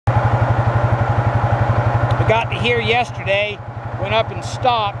Got to here yesterday, went up and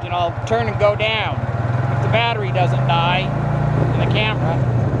stopped, and I'll turn and go down. If the battery doesn't die in the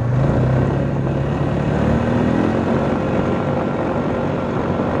camera.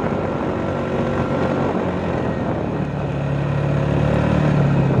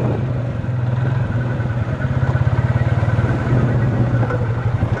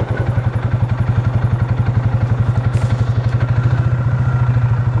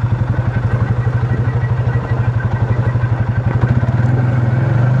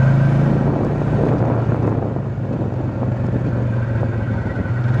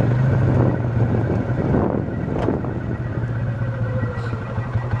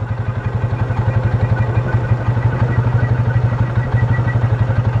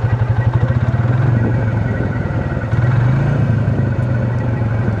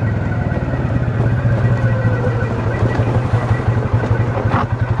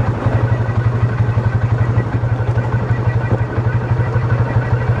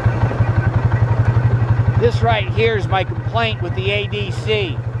 This right here is my complaint with the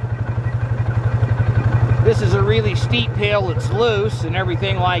ADC. This is a really steep hill, it's loose and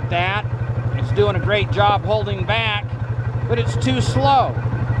everything like that. It's doing a great job holding back, but it's too slow.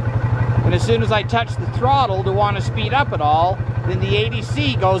 And as soon as I touch the throttle to want to speed up at all, then the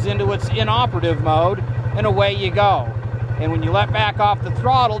ADC goes into its inoperative mode and away you go. And when you let back off the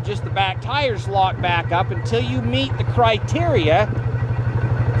throttle, just the back tires lock back up until you meet the criteria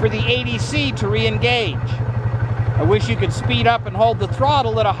for the ADC to re-engage. I wish you could speed up and hold the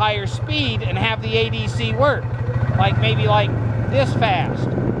throttle at a higher speed and have the ADC work. Maybe like this fast.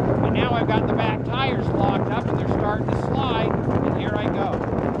 But now I've got the back tires locked up and they're starting to slide, and here I go.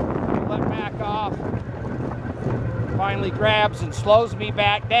 Let back off. Finally grabs and slows me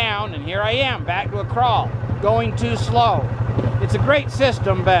back down, and here I am, back to a crawl. Going too slow. It's a great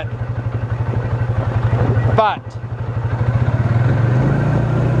system, but